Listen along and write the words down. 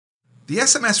The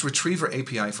SMS Retriever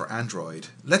API for Android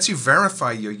lets you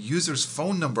verify your user's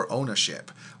phone number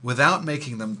ownership without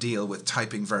making them deal with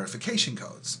typing verification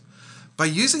codes. By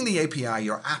using the API,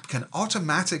 your app can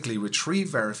automatically retrieve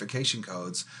verification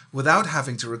codes without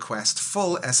having to request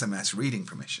full SMS reading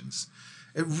permissions.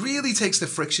 It really takes the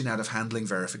friction out of handling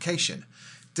verification.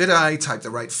 Did I type the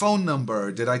right phone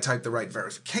number? Did I type the right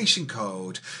verification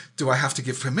code? Do I have to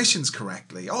give permissions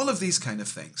correctly? All of these kind of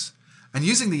things. And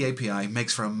using the API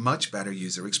makes for a much better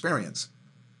user experience.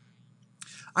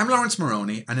 I'm Laurence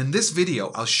Moroney, and in this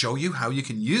video I'll show you how you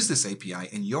can use this API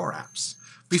in your apps.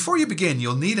 Before you begin,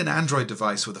 you'll need an Android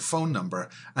device with a phone number,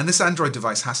 and this Android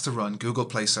device has to run Google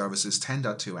Play Services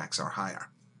 10.2x or higher.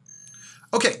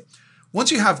 Okay,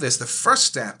 once you have this, the first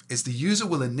step is the user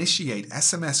will initiate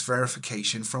SMS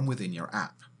verification from within your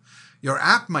app. Your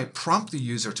app might prompt the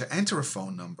user to enter a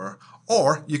phone number,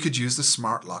 or you could use the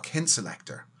Smart Lock hint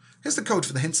selector. Here's the code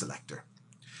for the hint selector.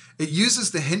 It uses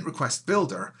the hint request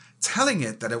builder, telling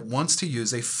it that it wants to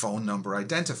use a phone number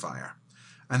identifier.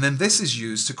 And then this is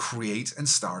used to create and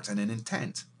start an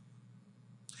intent.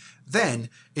 Then,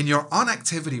 in your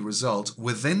onActivity result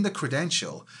within the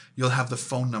credential, you'll have the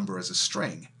phone number as a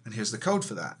string. And here's the code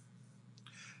for that.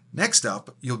 Next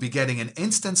up, you'll be getting an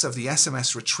instance of the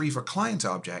SMS Retriever client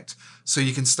object so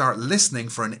you can start listening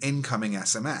for an incoming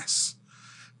SMS.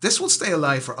 This will stay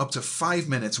alive for up to 5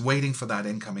 minutes waiting for that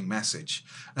incoming message,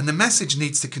 and the message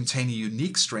needs to contain a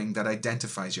unique string that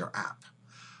identifies your app.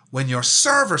 When your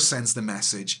server sends the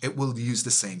message, it will use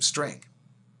the same string.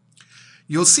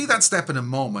 You'll see that step in a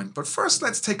moment, but first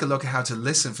let's take a look at how to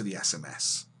listen for the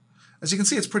SMS. As you can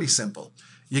see, it's pretty simple.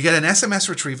 You get an SMS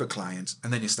Retriever client,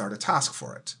 and then you start a task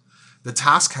for it. The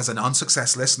task has an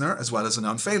on-success listener as well as an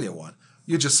on-failure one.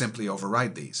 You just simply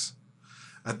override these.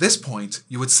 At this point,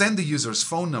 you would send the user's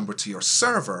phone number to your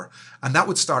server, and that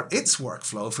would start its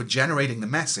workflow for generating the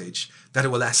message that it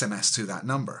will SMS to that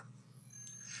number.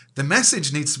 The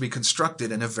message needs to be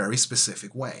constructed in a very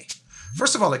specific way.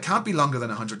 First of all, it can't be longer than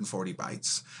 140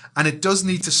 bytes, and it does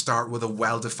need to start with a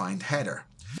well-defined header.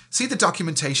 See the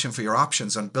documentation for your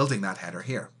options on building that header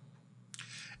here.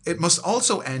 It must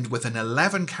also end with an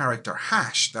 11-character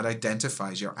hash that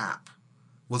identifies your app.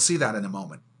 We'll see that in a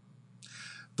moment.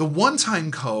 The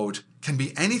one-time code can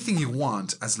be anything you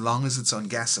want as long as it's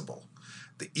unguessable.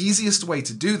 The easiest way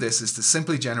to do this is to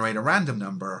simply generate a random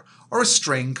number or a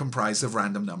string comprised of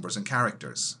random numbers and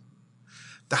characters.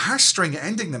 The hash string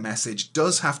ending the message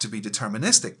does have to be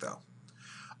deterministic though.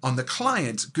 On the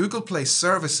client, Google Play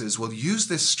Services will use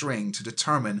this string to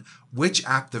determine which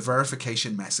app the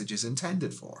verification message is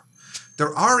intended for.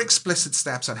 There are explicit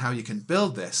steps on how you can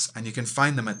build this, and you can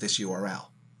find them at this URL.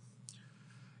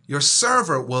 Your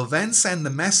server will then send the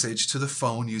message to the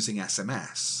phone using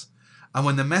SMS. And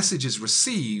when the message is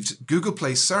received, Google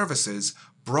Play Services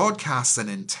broadcasts an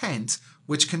intent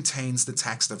which contains the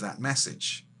text of that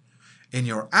message. In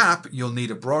your app, you'll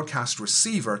need a broadcast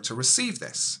receiver to receive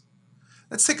this.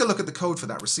 Let's take a look at the code for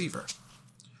that receiver.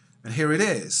 And here it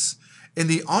is. In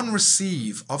the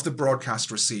onReceive of the broadcast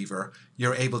receiver,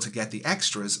 you're able to get the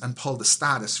extras and pull the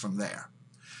status from there.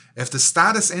 If the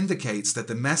status indicates that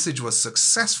the message was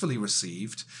successfully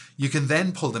received, you can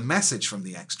then pull the message from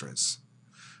the extras.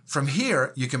 From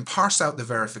here, you can parse out the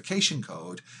verification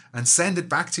code and send it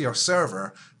back to your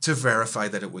server to verify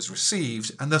that it was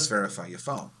received and thus verify your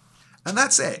phone. And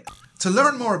that's it. To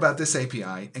learn more about this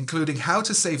API, including how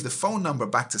to save the phone number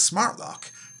back to Smart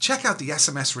Lock, check out the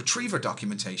SMS Retriever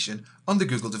documentation on the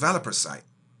Google Developers site.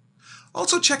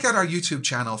 Also check out our YouTube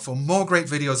channel for more great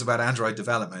videos about Android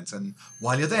development, and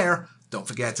while you're there, don't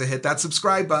forget to hit that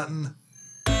subscribe button.